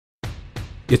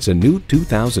It's a new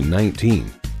 2019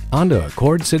 Honda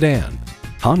Accord sedan.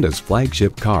 Honda's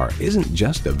flagship car isn't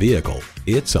just a vehicle,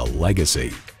 it's a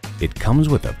legacy. It comes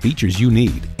with the features you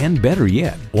need and, better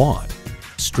yet, want.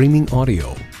 Streaming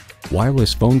audio,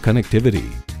 wireless phone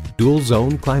connectivity, dual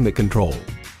zone climate control,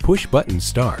 push button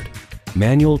start,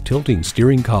 manual tilting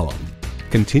steering column,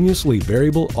 continuously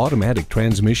variable automatic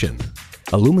transmission,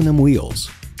 aluminum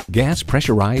wheels, gas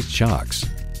pressurized shocks,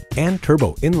 and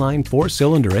turbo inline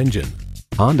 4-cylinder engine.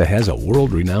 Honda has a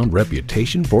world-renowned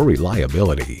reputation for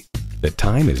reliability. The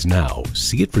time is now.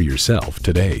 See it for yourself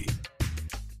today.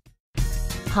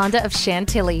 Honda of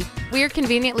Chantilly. We are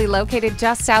conveniently located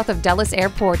just south of Dulles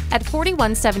Airport at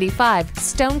 4175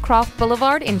 Stonecroft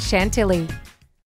Boulevard in Chantilly.